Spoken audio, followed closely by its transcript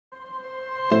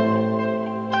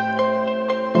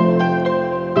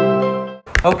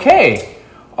Okay,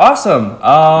 awesome.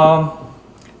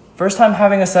 First time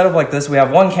having a setup like this. We have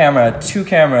one camera, two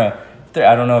camera, three.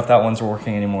 I don't know if that one's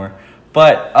working anymore.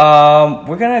 But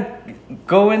we're gonna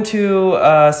go into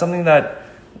something that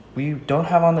we don't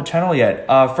have on the channel yet.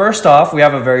 First off, we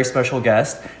have a very special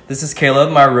guest. This is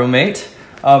Caleb, my roommate.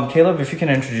 Caleb, if you can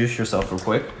introduce yourself real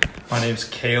quick. My name's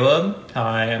Caleb.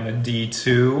 I am a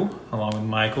D2 along with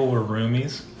Michael. We're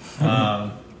roomies.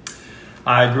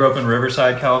 I grew up in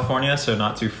Riverside, California, so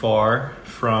not too far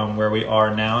from where we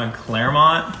are now in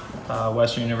Claremont,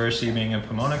 Western University being in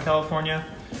Pomona, California.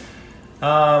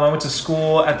 I went to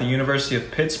school at the University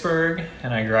of Pittsburgh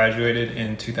and I graduated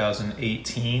in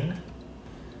 2018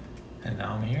 and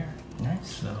now I'm here.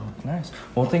 Nice. Nice.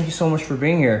 Well, thank you so much for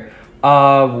being here.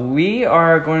 We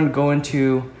are going to go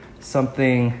into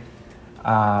something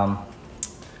that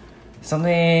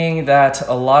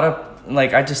a lot of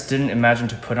I just didn't imagine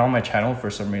to put on my channel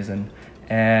for some reason.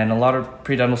 And a lot of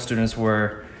pre-dental students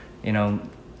were,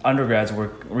 undergrads were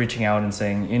reaching out and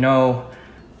saying,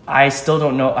 I still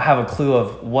don't have a clue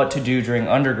of what to do during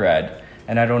undergrad.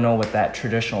 And I don't know what that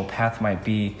traditional path might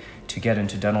be to get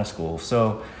into dental school.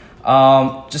 So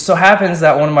just so happens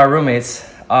that one of my roommates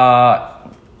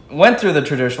went through the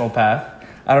traditional path.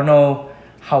 I don't know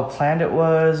how planned it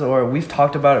was, or we've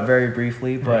talked about it very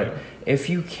briefly, but right. If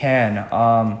you can,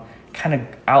 kind of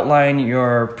outline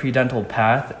your pre-dental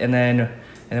path, and then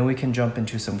we can jump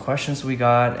into some questions we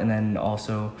got, and then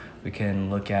also we can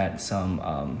look at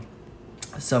some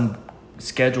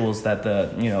schedules that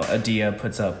the ADIA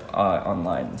puts up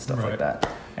online and stuff like that.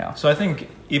 Yeah. So I think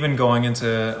even going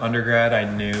into undergrad, I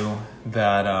knew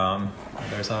that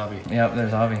there's 𝐂𝐈𝐕. Yep,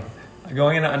 there's 𝐂𝐈𝐕.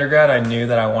 Going into undergrad, I knew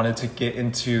that I wanted to get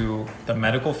into the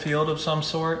medical field of some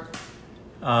sort.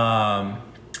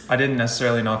 I didn't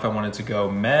necessarily know if I wanted to go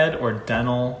med or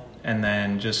dental, and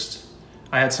then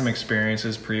I had some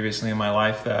experiences previously in my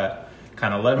life that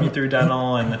kind of led me through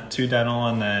dental and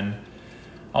then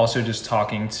also just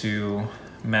talking to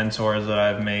mentors that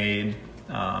I've made,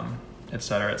 et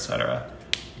cetera,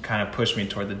 kind of pushed me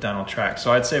toward the dental track.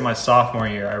 So I'd say my sophomore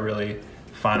year, I really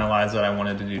finalized that I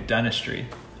wanted to do dentistry.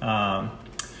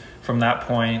 From that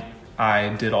point, I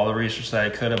did all the research that I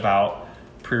could about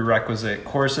prerequisite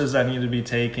courses that needed to be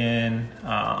taken,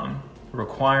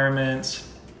 requirements,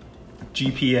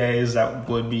 GPAs that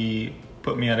would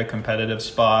put me at a competitive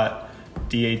spot,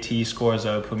 DAT scores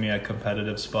that would put me at a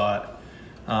competitive spot.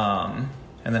 And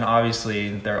then obviously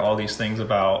there are all these things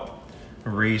about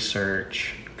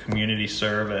research, community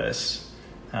service,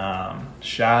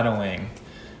 shadowing.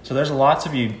 So there's a lot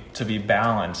to be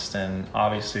balanced, and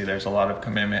obviously there's a lot of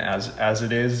commitment as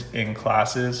it is in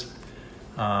classes.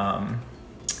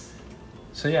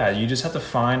 So yeah, you just have to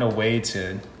find a way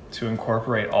to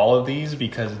incorporate all of these,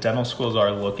 because dental schools are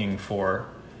looking for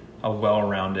a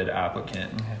well-rounded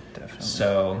applicant. Yeah, definitely.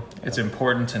 So it's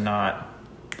important to not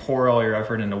pour all your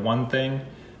effort into one thing,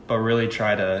 but really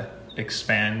try to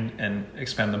expand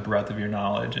the breadth of your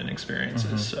knowledge and experiences.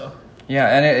 Mm-hmm. So yeah,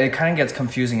 and it kind of gets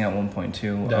confusing at one point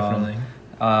too. Definitely.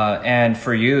 And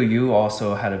for you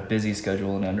also had a busy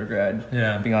schedule in undergrad.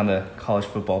 Yeah. Being on the college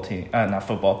football team, not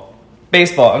football.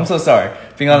 Baseball, I'm so sorry.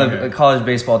 Being on the college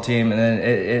baseball team, and then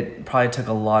it probably took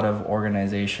a lot of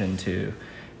organization to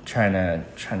trying to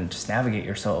just navigate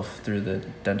yourself through the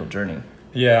dental journey.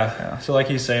 Yeah. So like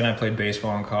he's saying, I played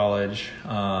baseball in college.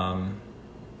 It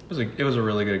was a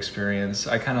really good experience.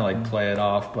 I kind of play it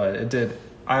off, but it did.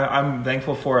 I'm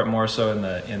thankful for it more so in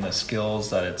the skills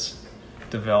that it's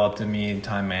developed in me,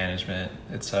 time management,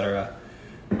 etc.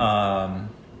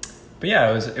 But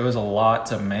yeah, it was a lot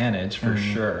to manage for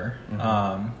sure.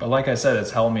 Mm-hmm. But like I said,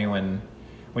 it's helped me when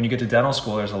you get to dental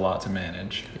school, there's a lot to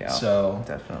manage. Yeah, so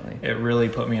definitely. It really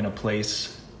put me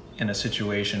in a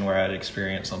situation where I'd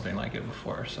experienced something like it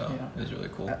before. So yeah. It was really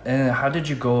cool. And how did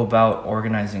you go about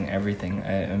organizing everything?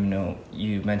 I know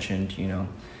you mentioned,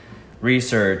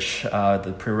 research,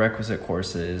 the prerequisite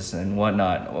courses and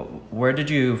whatnot. Where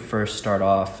did you first start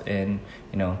off in,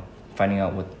 finding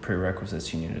out what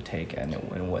prerequisites you need to take and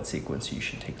in what sequence you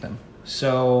should take them?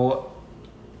 So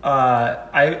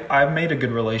I made a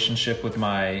good relationship with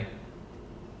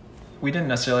we didn't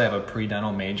necessarily have a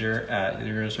pre-dental major at the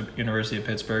University of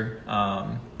Pittsburgh.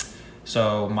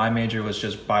 So my major was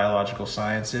just biological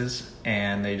sciences,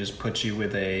 and they just put you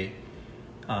with a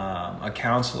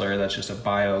counselor that's just a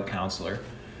bio counselor.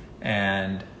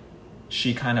 And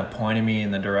she kind of pointed me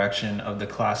in the direction of the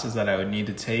classes that I would need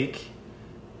to take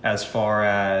as far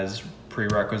as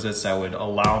prerequisites that would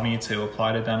allow me to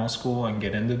apply to dental school and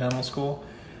get into dental school.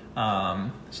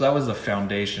 So that was the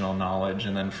foundational knowledge.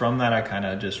 And then from that, I kind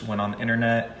of just went on the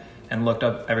internet and looked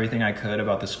up everything I could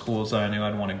about the schools that I knew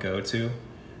I'd want to go to.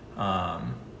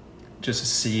 just to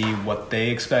see what they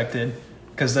expected.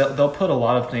 Because they'll put a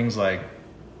lot of things like,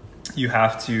 you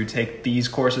have to take these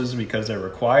courses because they're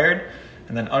required,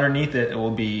 and then underneath it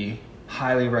will be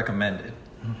highly recommended.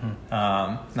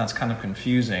 That's kind of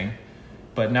confusing.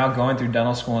 But now going through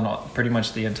dental school and pretty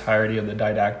much the entirety of the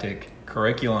didactic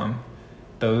curriculum,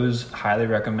 those highly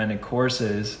recommended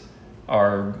courses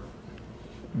are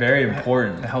very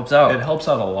important. It helps out. It helps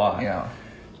out a lot. Yeah.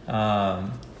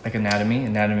 Like anatomy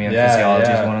and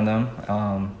physiology is one of them.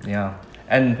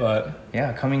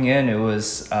 Coming in, it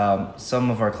was some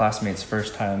of our classmates'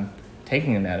 first time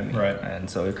taking anatomy. Right. And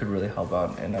so it could really help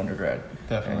out in undergrad.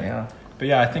 Definitely. And, But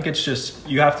yeah, I think it's just,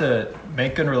 you have to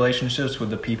make good relationships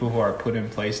with the people who are put in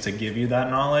place to give you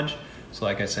that knowledge. So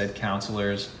like I said,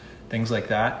 counselors, things like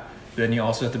that. Then you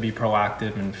also have to be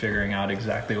proactive in figuring out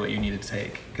exactly what you need to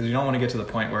take. Because you don't want to get to the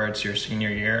point where it's your senior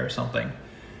year or something,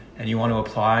 and you want to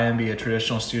apply and be a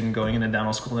traditional student going into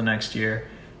dental school the next year.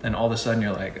 Then all of a sudden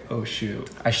you're like, oh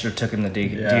shoot, I should have taken the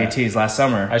DATs last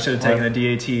summer. I should have taken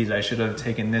the DATs. I should have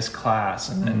taken this class.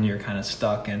 And then you're kind of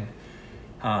stuck. And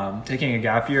taking a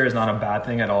gap year is not a bad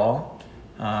thing at all.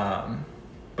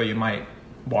 But you might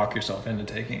walk yourself into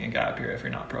taking a gap year if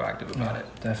you're not proactive about it.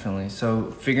 Definitely. So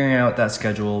figuring out that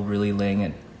schedule, really laying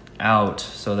it out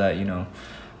so that,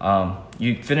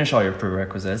 you finish all your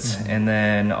prerequisites, and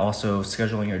then also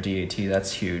scheduling your DAT.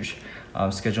 That's huge.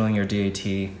 Scheduling your DAT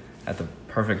at the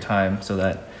perfect time so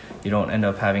that you don't end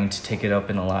up having to take it up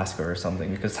in Alaska or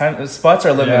something, because spots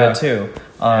are limited too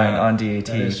on DAT.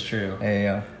 That is true.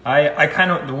 Yeah. I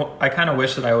kind of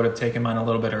wish that I would have taken mine a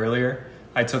little bit earlier.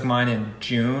 I took mine in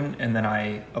June and then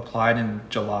I applied in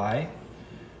July.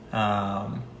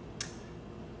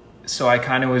 So I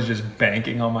kind of was just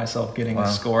banking on myself getting the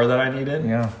score that I needed.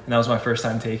 Yeah. And that was my first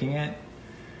time taking it.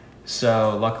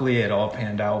 So luckily it all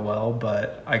panned out well,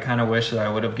 but I kind of wish that I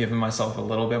would have given myself a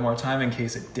little bit more time in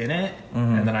case it didn't.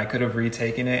 And then I could have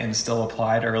retaken it and still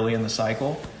applied early in the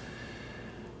cycle.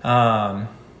 But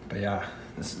yeah.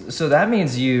 So that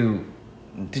means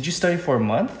did you study for a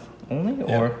month only?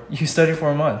 Yeah. Or you studied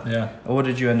for a month? Yeah. What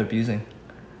did you end up using?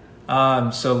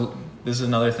 So this is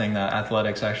another thing that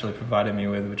athletics actually provided me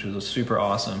with, which was super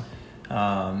awesome.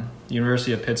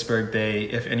 University of Pittsburgh,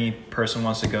 if any person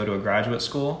wants to go to a graduate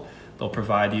school, they'll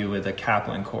provide you with a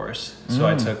Kaplan course. So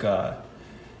I took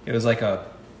it was like a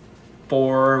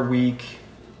 4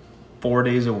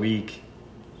 days a week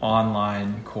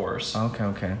online course.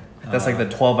 Okay. That's like the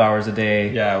 12 hours a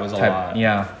day. Yeah, it was a lot.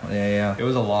 Yeah. It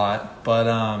was a lot, but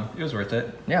it was worth it.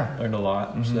 Yeah. Learned a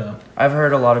lot. So I've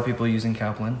heard a lot of people using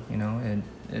Kaplan,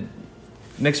 it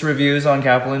mixed reviews on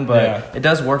Kaplan, but it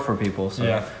does work for people. So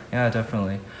yeah,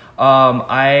 definitely.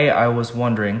 I was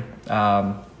wondering,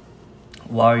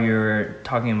 while you're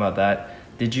talking about that,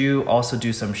 did you also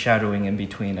do some shadowing in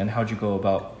between, and how'd you go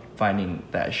about finding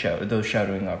those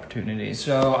shadowing opportunities?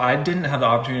 So I didn't have the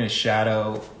opportunity to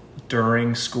shadow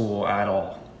during school at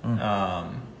all.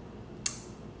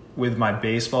 With my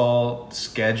baseball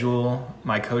schedule,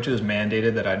 my coaches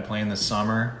mandated that I'd play in the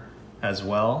summer as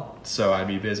well, so I'd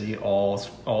be busy all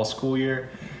school year.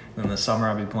 Then the summer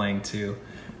I'd be playing too.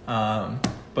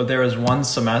 But there was one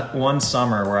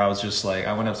summer where I was just like,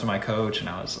 I went up to my coach and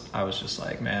I was just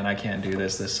like, man, I can't do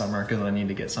this summer because I need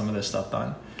to get some of this stuff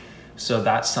done. So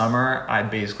that summer I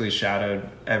basically shadowed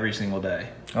every single day.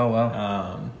 Oh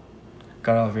wow.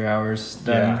 Got all of your hours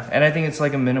done. Yeah. And I think it's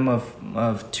like a minimum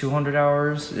of 200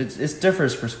 hours. It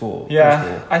differs for school.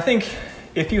 Yeah. I think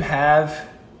if you have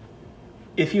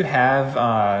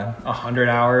 100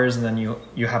 hours and then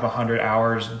you have 100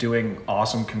 hours doing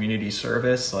awesome community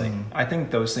service, like I think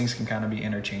those things can kind of be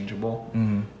interchangeable.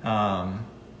 On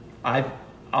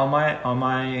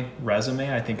my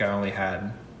resume, I think I only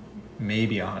had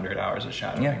maybe 100 hours of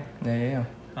shadowing. Yeah.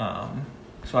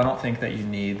 So I don't think that you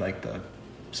need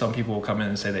some people will come in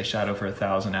and say they shadow for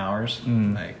 1,000 hours.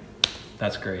 Like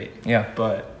that's great. Yeah.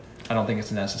 But I don't think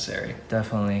it's necessary.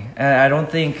 Definitely. And I don't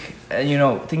think,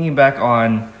 thinking back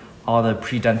on all the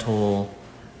pre-dental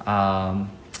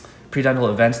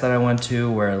events that I went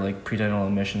to where like pre-dental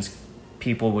admissions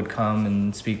people would come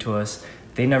and speak to us,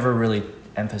 they never really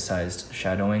emphasized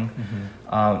shadowing.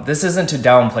 This isn't to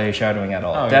downplay shadowing at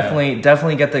all. Oh,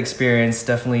 definitely get the experience,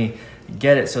 definitely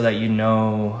get it so that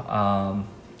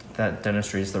that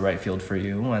dentistry is the right field for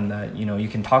you, and that you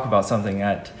can talk about something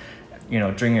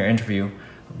during your interview.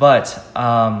 But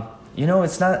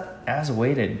it's not as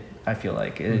weighted. I feel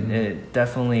like it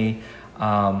definitely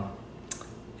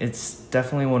it's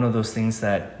definitely one of those things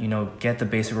that get the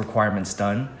basic requirements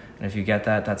done, and if you get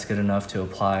that, that's good enough to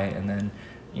apply, and then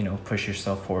push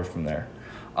yourself forward from there.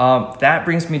 That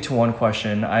brings me to one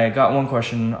question. I got one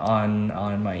question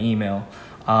on my email.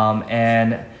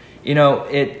 And you know,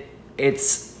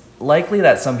 it's likely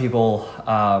that some people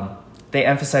they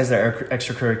emphasize their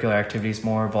extracurricular activities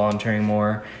more, volunteering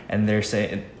more, and they're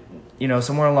saying, you know,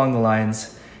 somewhere along the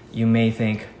lines, you may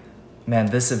think, man,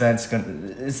 it's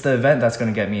the event that's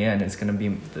gonna get me in. It's gonna be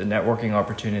the networking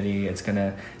opportunity. It's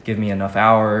gonna give me enough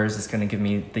hours. It's gonna give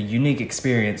me the unique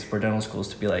experience for dental schools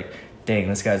to be like, dang,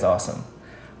 this guy's awesome.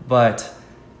 But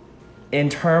in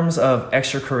terms of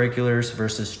extracurriculars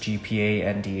versus GPA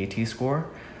and DAT score,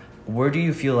 where do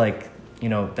you feel like, you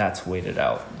know, that's weighted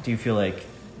out? Do you feel like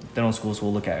dental schools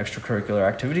will look at extracurricular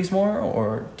activities more,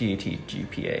 or DAT,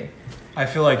 GPA? I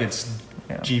feel like it's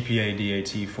GPA,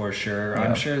 DAT for sure. Yeah.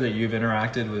 I'm sure that you've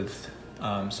interacted with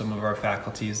some of our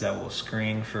faculties that will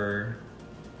screen for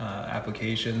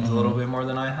applications a little bit more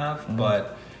than I have.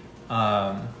 But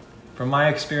from my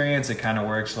experience, it kind of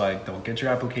works like they'll get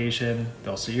your application,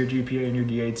 they'll see your GPA and your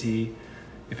DAT.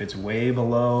 If it's way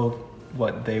below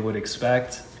what they would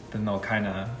expect, then they'll kind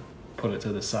of put it to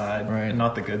the side, and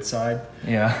not the good side.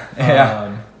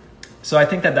 So I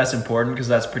think that that's important because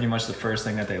that's pretty much the first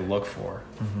thing that they look for.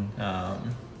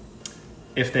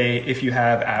 If you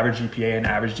have average GPA and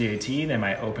average DAT, they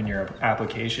might open your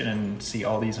application and see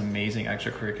all these amazing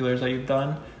extracurriculars that you've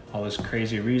done, all this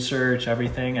crazy research,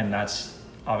 everything, and that's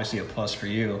obviously a plus for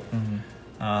you.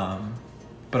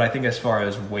 But I think as far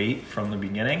as weight from the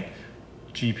beginning,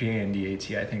 GPA and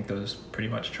DAT, I think those pretty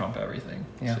much trump everything.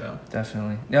 Yeah, so.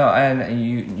 Definitely. No, and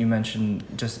you mentioned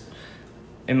just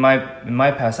in my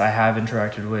past, I have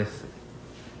interacted with,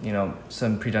 you know,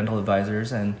 some pre-dental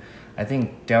advisors, and I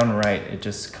think downright it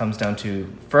just comes down to,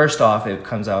 first off, it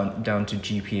comes down to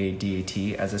GPA,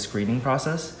 DAT as a screening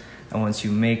process, and once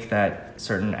you make that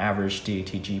certain average DAT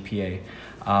GPA,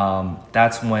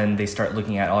 that's when they start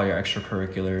looking at all your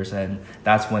extracurriculars, and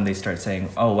that's when they start saying,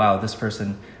 oh wow, this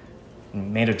person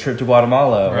made a trip to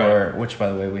Guatemala, or which by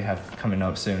the way we have coming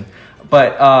up soon.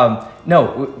 But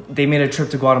no, they made a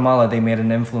trip to Guatemala. They made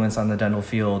an influence on the dental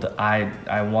field.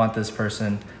 I want this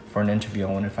person for an interview.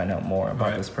 I want to find out more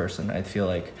about this person. I feel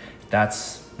like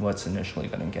that's what's initially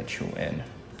going to get you in.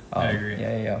 I agree.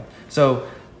 Yeah. So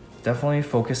definitely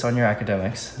focus on your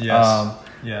academics.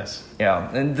 Yes. Yeah,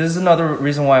 and this is another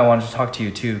reason why I wanted to talk to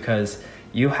you too, because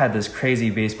you had this crazy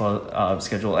baseball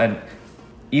schedule, and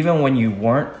even when you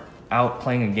weren't out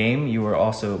playing a game, you were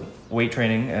also weight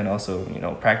training and also, you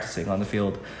know, practicing on the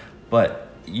field. But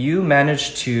you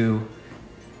managed to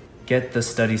get the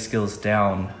study skills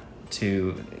down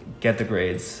to get the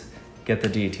grades, get the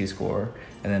DAT score,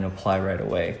 and then apply right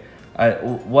away.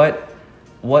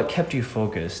 What kept you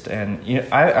focused? And you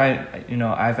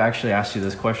know, I've actually asked you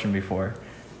this question before,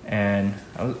 and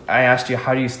I asked you,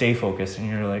 how do you stay focused? And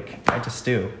you're like, I just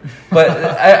do. But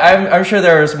I'm sure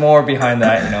there's more behind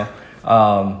that. You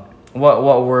know,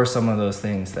 what were some of those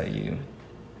things that you?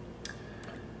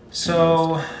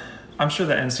 So, I'm sure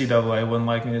the NCAA wouldn't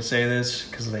like me to say this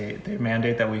because they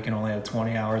mandate that we can only have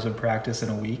 20 hours of practice in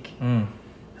a week.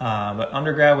 But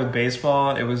undergrad with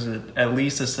baseball, it was at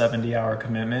least a 70-hour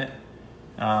commitment.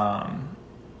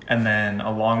 And then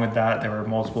along with that, there were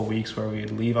multiple weeks where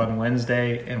we'd leave on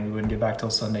Wednesday and we wouldn't get back till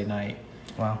Sunday night.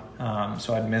 Wow.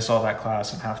 So I'd miss all that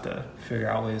class and have to figure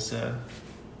out ways to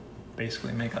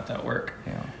basically make up that work.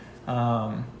 Yeah.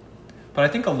 But I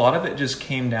think a lot of it just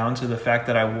came down to the fact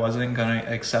that I wasn't going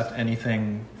to accept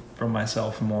anything from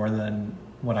myself more than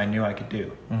what I knew I could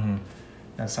do.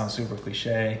 That sounds super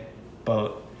cliche,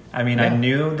 but I mean, I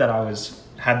knew that I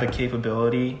had the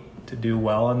capability to do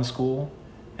well in school,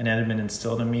 and it had been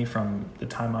instilled in me from the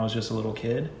time I was just a little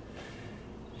kid.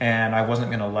 And I wasn't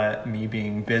going to let me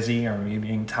being busy or me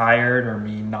being tired or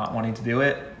me not wanting to do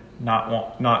it,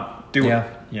 not do it,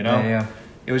 you know? Yeah.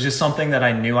 It was just something that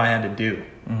I knew I had to do.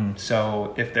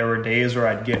 So if there were days where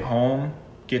I'd get home,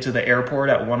 get to the airport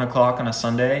at 1 o'clock on a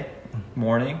Sunday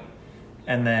morning,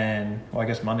 and then, well, I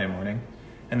guess Monday morning,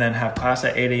 and then have class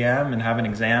at 8 a.m. and have an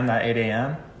exam at 8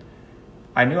 a.m.,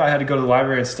 I knew I had to go to the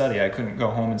library and study. I couldn't go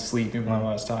home and sleep even though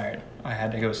I was tired. I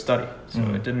had to go study. So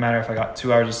it didn't matter if I got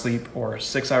 2 hours of sleep or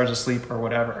 6 hours of sleep or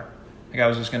whatever. Like, I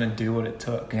was just going to do what it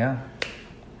took. Yeah.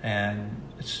 And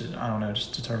it's just, I don't know,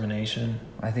 just determination.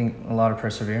 I think a lot of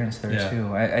perseverance there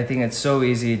too. I think it's so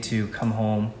easy to come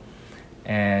home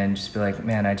and just be like,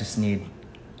 man, I just need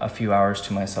a few hours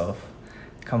to myself.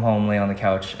 Come home, lay on the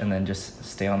couch, and then just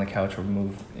stay on the couch or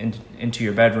move into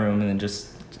your bedroom and then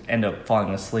just end up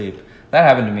falling asleep. That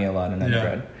happened to me a lot in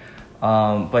undergrad.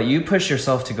 But you pushed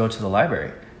yourself to go to the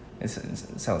library. It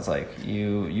sounds like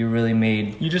you really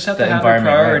made. You just have to have your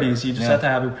priorities. Right. You just have to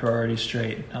have your priorities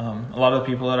straight. A lot of the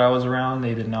people that I was around,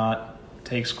 they did not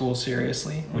take school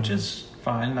seriously, which is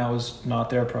fine. That was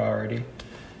not their priority.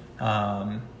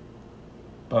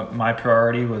 but my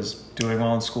priority was doing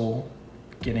well in school,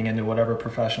 getting into whatever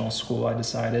professional school I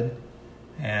decided,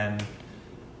 and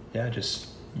yeah, you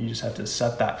just have to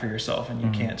set that for yourself, and you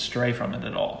can't stray from it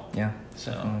at all. Yeah.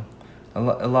 So a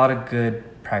lot of good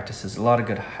practices, a lot of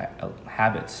good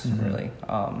habits, really.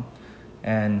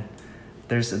 And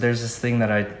there's this thing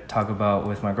that I talk about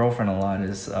with my girlfriend a lot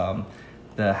is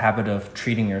the habit of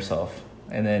treating yourself,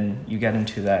 and then you get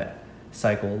into that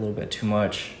cycle a little bit too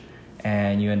much,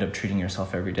 and you end up treating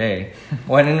yourself every day.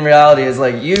 When in reality, it's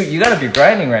like you got to be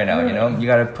grinding right now. You know, you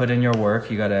got to put in your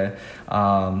work. You got to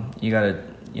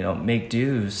make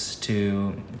dues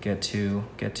to get to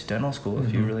dental school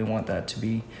if you really want that to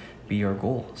be your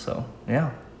goal. So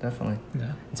yeah, definitely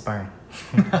inspiring.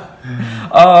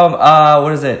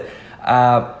 What is it?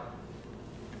 I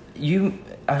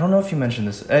don't know if you mentioned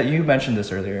this. You mentioned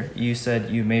this earlier. You said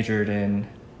you majored in.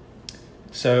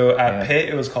 So at Pitt,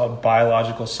 it was called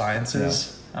biological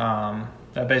sciences. Yeah.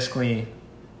 That basically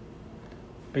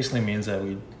means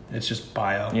that it's just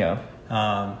bio. Yeah.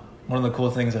 One of the cool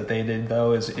things that they did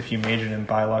though is if you majored in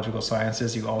biological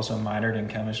sciences, you also minored in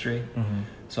chemistry.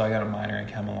 So I got a minor in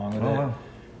chem along with it.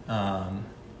 Wow.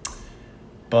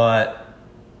 But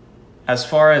as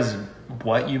far as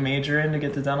what you major in to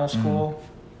get to dental school,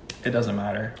 it doesn't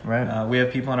matter. Right. We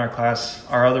have people in our class.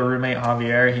 Our other roommate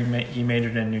Javier, he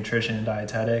majored in nutrition and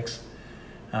dietetics.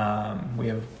 We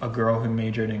have a girl who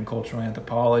majored in cultural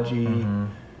anthropology.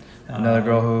 Another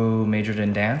girl who majored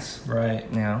in dance. Right.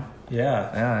 Yeah.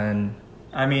 Yeah. And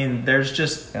I mean, there's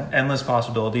just endless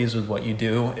possibilities with what you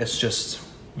do. It's just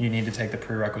you need to take the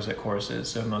prerequisite courses.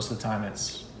 So most of the time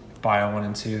it's Bio 1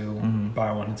 and 2,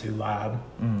 Bio 1 and 2 lab,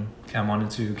 Chem 1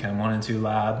 and 2, Chem 1 and 2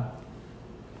 lab,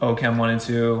 Chem 1 and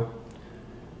 2,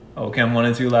 Chem 1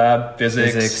 and 2 lab,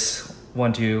 Physics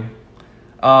 1, 2.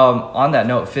 On that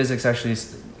note, physics actually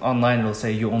online it'll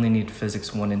say you only need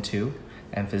Physics 1 and 2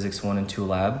 and Physics 1 and 2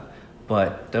 lab.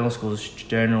 But dental schools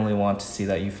generally want to see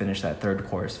that you finish that third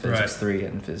course, Physics 3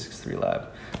 and Physics 3 lab.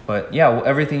 But yeah,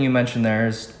 everything you mentioned there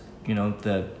is,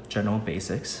 the general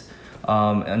basics.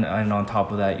 And on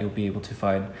top of that, you'll be able to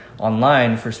find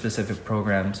online for specific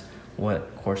programs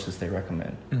what courses they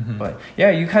recommend. But yeah,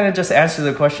 you kind of just answered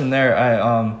the question there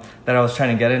that I was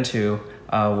trying to get into.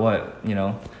 What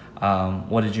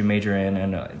did you major in,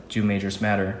 and do majors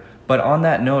matter? But on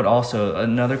that note also,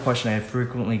 another question I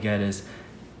frequently get is,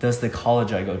 does the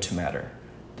college I go to matter?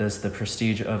 Does the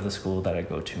prestige of the school that I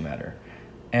go to matter?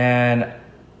 And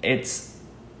it's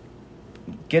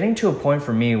getting to a point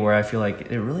for me where I feel like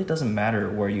it really doesn't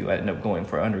matter where you end up going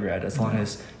for undergrad, as long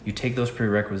as you take those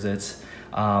prerequisites.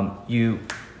 No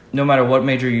matter what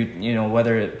major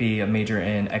whether it be a major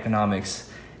in economics,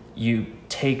 you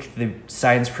take the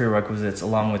science prerequisites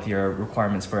along with your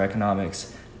requirements for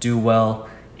economics, do well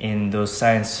in those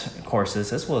science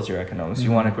courses as well as your economics.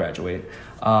 You want to graduate,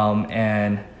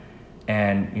 and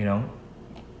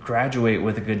graduate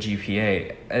with a good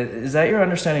GPA. Is that your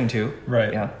understanding too?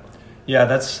 Right. Yeah.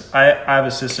 I have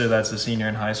a sister that's a senior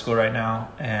in high school right now,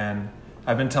 and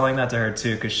I've been telling that to her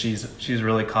too, because she's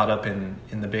really caught up in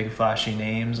the big flashy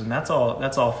names, and that's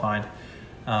all fine.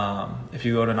 If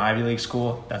you go to an Ivy League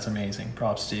school, that's amazing.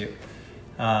 Props to you.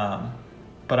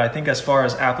 But I think as far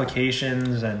as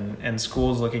applications and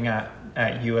schools looking at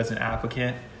you as an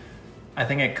applicant, I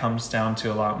think it comes down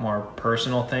to a lot more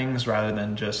personal things rather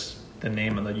than just the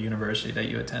name of the university that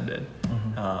you attended.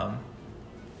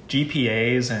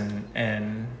 GPAs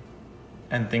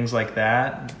and things like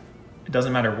that, it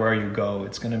doesn't matter where you go,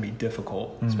 it's going to be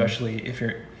difficult, especially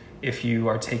if you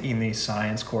are taking these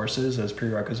science courses as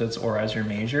prerequisites or as your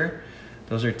major.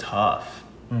 Those are tough,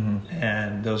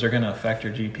 and those are going to affect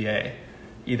your GPA,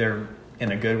 either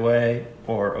in a good way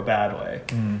or a bad way.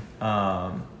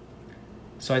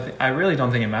 So I really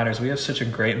don't think it matters. We have such a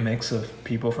great mix of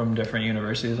people from different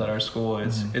universities at our school.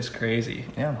 It's crazy.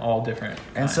 Yeah, all different.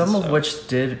 And some of which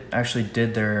did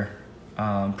their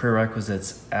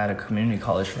prerequisites at a community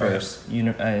college first,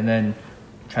 and then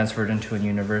transferred into a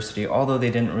university. Although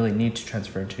they didn't really need to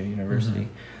transfer into a university,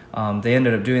 they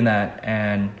ended up doing that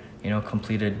and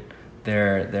completed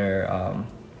their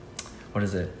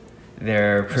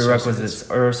their prerequisites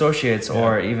or associates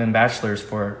or even bachelors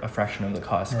for a fraction of the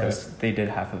cost, because they did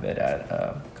half of it at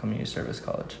community service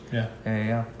college.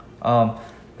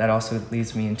 That also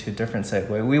leads me into a different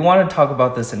segue. We want to talk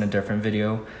about this in a different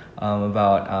video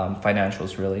about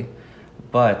financials really,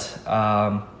 but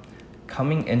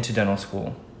coming into dental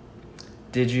school,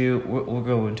 we'll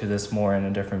go into this more in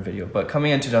a different video, but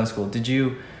coming into dental school, did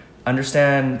you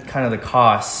understand kind of the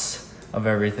costs of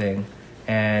everything,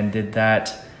 and did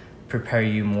that prepare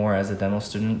you more as a dental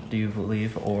student, do you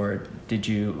believe? Or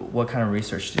what kind of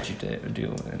research did you do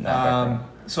in that background?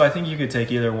 So I think you could take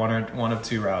either one of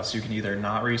two routes. You can either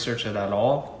not research it at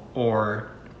all, or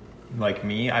like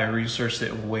me, I researched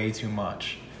it way too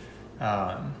much.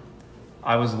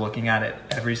 I was looking at it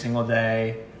every single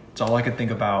day. It's all I could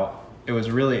think about. It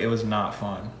was not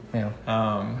fun. Yeah.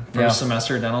 First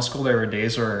semester of dental school, there were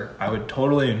days where I would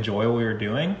totally enjoy what we were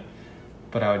doing,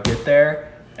 but I would get there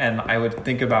and I would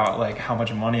think about like how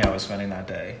much money I was spending that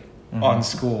day on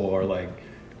school, or like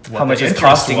what how much it's interest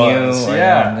costing was. you.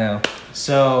 Yeah.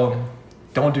 So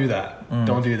don't do that.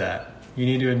 Don't do that. You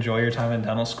need to enjoy your time in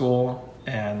dental school,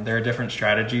 and there are different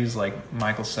strategies. Like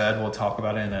Michael said, we'll talk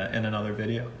about it in another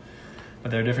video.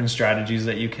 But there are different strategies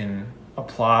that you can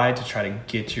apply to try to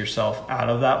get yourself out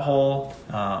of that hole.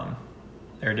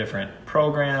 There are different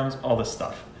programs, all this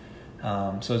stuff.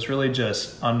 So it's really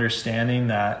just understanding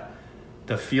that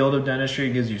the field of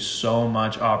dentistry gives you so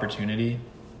much opportunity,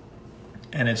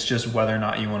 and it's just whether or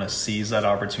not you want to seize that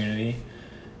opportunity,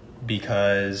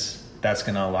 because that's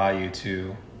going to allow you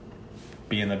to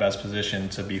be in the best position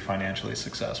to be financially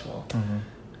successful.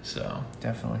 So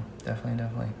Definitely.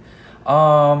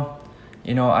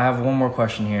 I have one more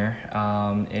question here.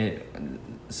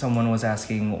 Someone was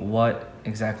asking what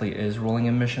exactly is rolling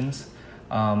admissions.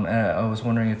 And I was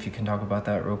wondering if you can talk about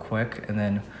that real quick, and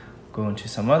then go into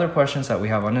some other questions that we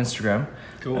have on Instagram.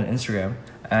 Cool.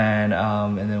 And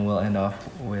then we'll end off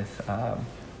with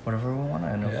whatever we want to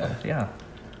end off with. Yeah.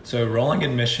 So rolling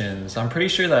admissions, I'm pretty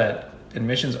sure that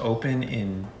admissions open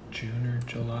in June or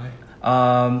July.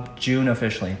 June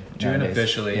officially.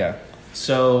 Yeah.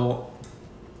 So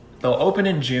they'll open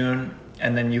in June,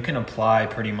 and then you can apply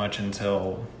pretty much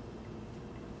until,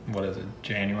 what is it,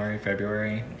 January,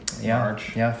 February,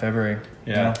 March? Yeah, February.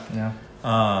 Yeah.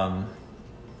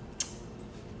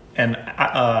 And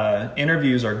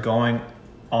interviews are going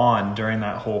on during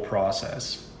that whole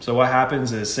process. So what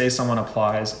happens is, say someone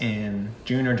applies in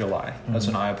June or July. That's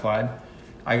when I applied.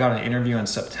 I got an interview in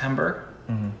September,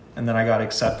 and then I got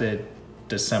accepted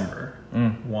December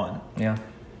 1. Yeah.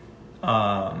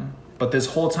 But this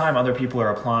whole time, other people are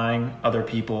applying, other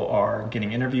people are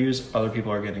getting interviews, other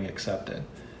people are getting accepted.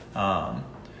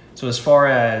 So as far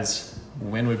as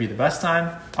when would be the best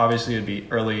time, obviously it would be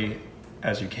early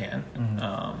as you can.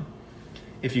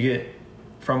 If you get,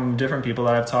 from different people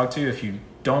that I've talked to, if you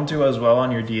don't do as well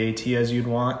on your DAT as you'd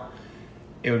want,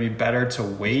 it would be better to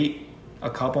wait a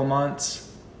couple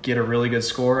months, get a really good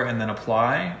score, and then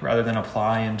apply, rather than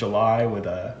apply in July with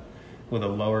a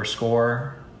lower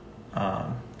score.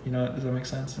 Does that make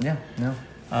sense? Yeah. No.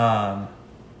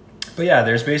 But yeah,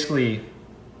 there's basically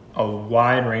a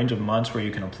wide range of months where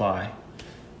you can apply,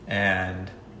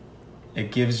 and it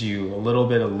gives you a little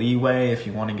bit of leeway if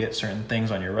you want to get certain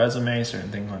things on your resume, certain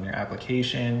things on your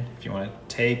application, if you want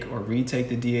to take or retake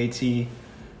the DAT.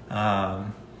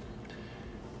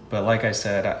 But like I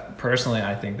said, personally,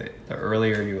 I think that the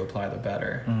earlier you apply, the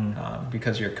better,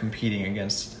 because you're competing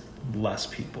against less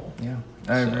people. Yeah,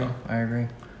 I agree.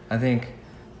 I think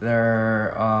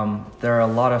there are a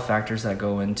lot of factors that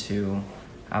go into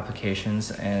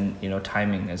applications, and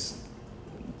timing is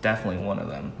definitely one of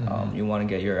them. You want to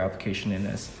get your application in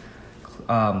as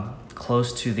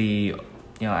close to the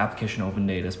application open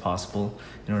date as possible,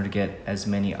 in order to get as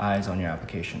many eyes on your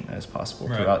application as possible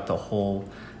throughout the whole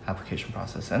application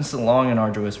process. And it's a long and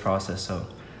arduous process, so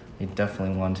you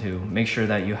definitely want to make sure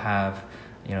that you have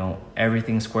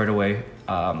everything squared away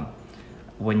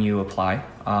when you apply.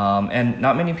 And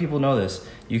not many people know this.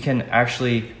 You can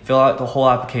actually fill out the whole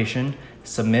application,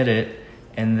 submit it,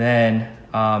 and then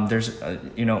there's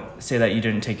say that you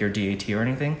didn't take your DAT or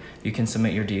anything, you can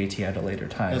submit your DAT at a later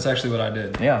time. That's actually what I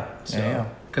did. Yeah.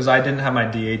 Because I didn't have my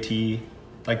DAT,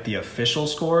 like the official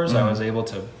scores, I was able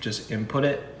to just input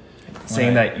it,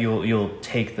 saying that you'll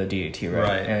take the DAT,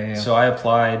 right? Yeah. So I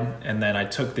applied, and then I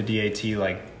took the DAT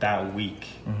like that week.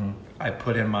 I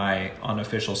put in my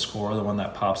unofficial score, the one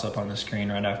that pops up on the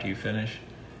screen right after you finish,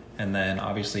 and then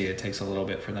obviously it takes a little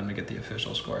bit for them to get the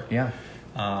official score. Yeah.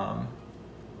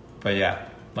 But yeah,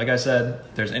 like I said,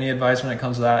 if there's any advice when it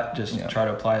comes to that, just try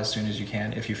to apply as soon as you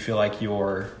can if you feel like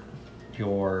your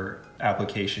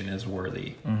application is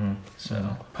worthy.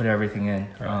 So put everything in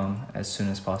as soon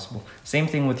as possible. Same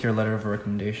thing with your letter of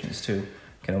recommendations too. You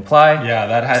can apply. Yeah,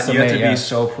 you have to be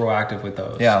so proactive with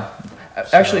those. Yeah.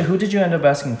 Actually, who did you end up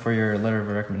asking for your letter of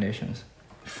recommendations?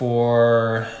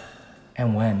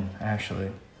 And when,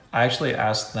 actually? I actually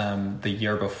asked them the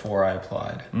year before I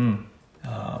applied.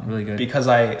 Really good. Because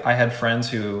I had friends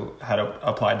who had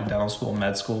applied to dental school,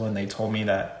 med school, and they told me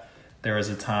that there was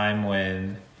a time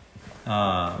when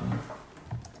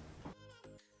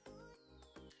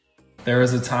There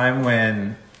was a time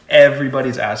when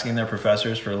everybody's asking their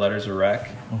professors for letters of rec.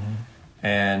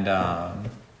 And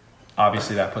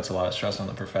obviously that puts a lot of stress on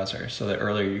the professor. So the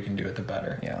earlier you can do it, the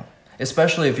better. Yeah.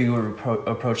 Especially if you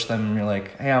approach them and you're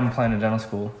like, hey, I'm applying to dental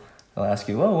school. They'll ask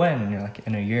you, well, when? And you're like,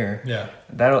 in a year. Yeah.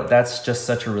 That's just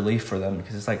such a relief for them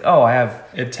because it's like, oh, I have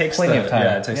plenty of time.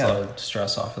 Yeah, it takes a lot of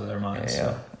stress off of their minds. Yeah.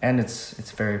 So. And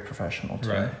it's very professional too.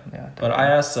 Right. Yeah. Definitely. But I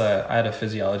asked, I had a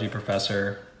physiology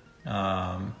professor,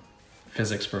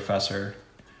 physics professor,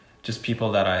 just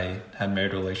people that I had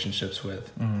married relationships with.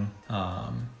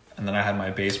 And then I had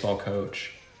my baseball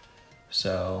coach.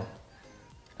 So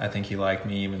I think he liked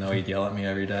me even though he'd yell at me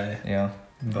every day. Yeah.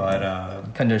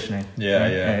 But conditioning.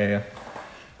 Yeah.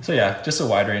 So yeah, just a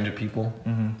wide range of people.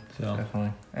 So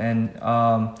definitely. And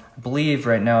I believe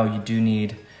right now you do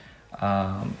need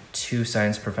 2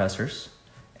 science professors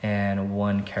and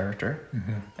 1 character.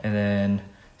 And then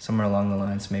somewhere along the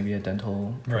lines, maybe a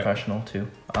dental professional too.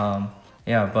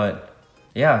 But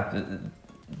yeah,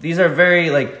 these are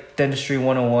very like dentistry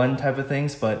 101 type of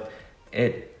things, but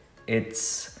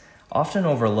it's often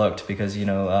overlooked because, you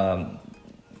know,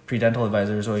 pre-dental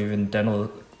advisors or even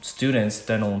dental students,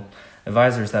 dental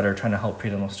advisors that are trying to help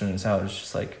pre-dental students out,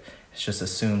 it's just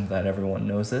assumed that everyone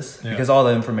knows this because all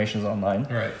the information is online.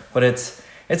 Right. But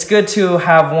it's good to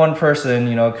have one person,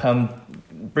 you know, come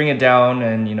bring it down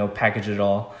and, you know, package it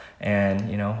all. And,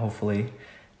 you know, hopefully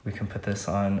we can put this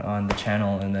on the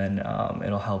channel and then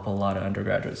it'll help a lot of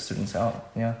undergraduate students out.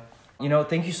 Yeah. You know,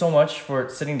 thank you so much for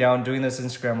sitting down, doing this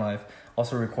Instagram Live,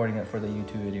 also recording it for the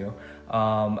YouTube video.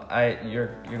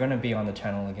 You're gonna be on the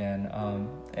channel again.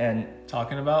 And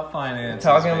talking about finance.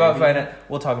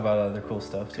 We'll talk about other cool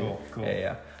stuff too. Cool.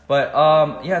 Yeah. But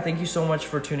yeah, thank you so much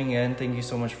for tuning in. Thank you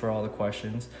so much for all the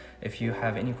questions. If you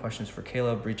have any questions for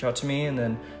Caleb, reach out to me, and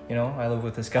then, you know, I live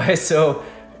with this guy, so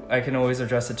I can always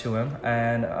address it to him.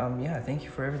 And yeah, thank you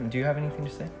for everything. Do you have anything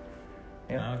to say?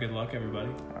 Yeah. No, good luck, everybody.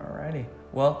 Alrighty.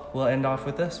 Well, we'll end off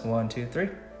with this. 1, 2, 3.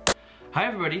 Hi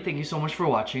everybody, thank you so much for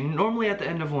watching. Normally at the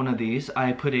end of one of these,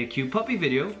 I put a cute puppy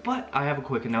video, but I have a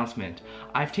quick announcement.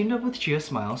 I've teamed up with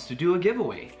𝐂𝐈𝐈𝐂𝐒𝐈𝐿 to do a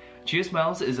giveaway.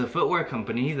 𝐂𝐈𝐈𝐿 is a footwear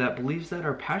company that believes that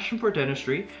our passion for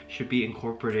dentistry should be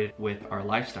incorporated with our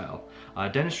lifestyle.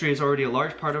 Dentistry is already a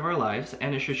large part of our lives,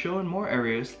 and it should show in more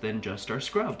areas than just our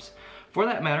scrubs. For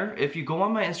that matter, if you go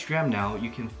on my Instagram now,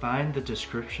 you can find the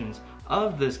descriptions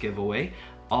of this giveaway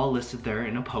all listed there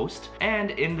in a post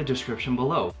and in the description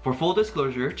below. For full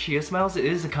disclosure, 𝐂𝐈𝐈𝐿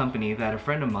is a company that a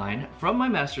friend of mine from my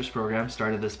master's program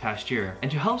started this past year.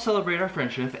 And to help celebrate our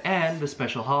friendship and the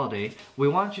special holiday, we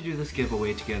want to do this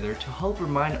giveaway together to help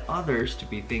remind others to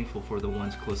be thankful for the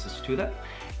ones closest to them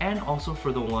and also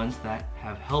for the ones that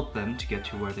have helped them to get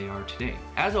to where they are today.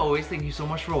 As always, thank you so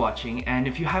much for watching, and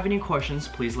if you have any questions,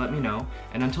 please let me know.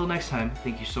 And until next time,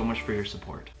 thank you so much for your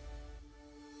support.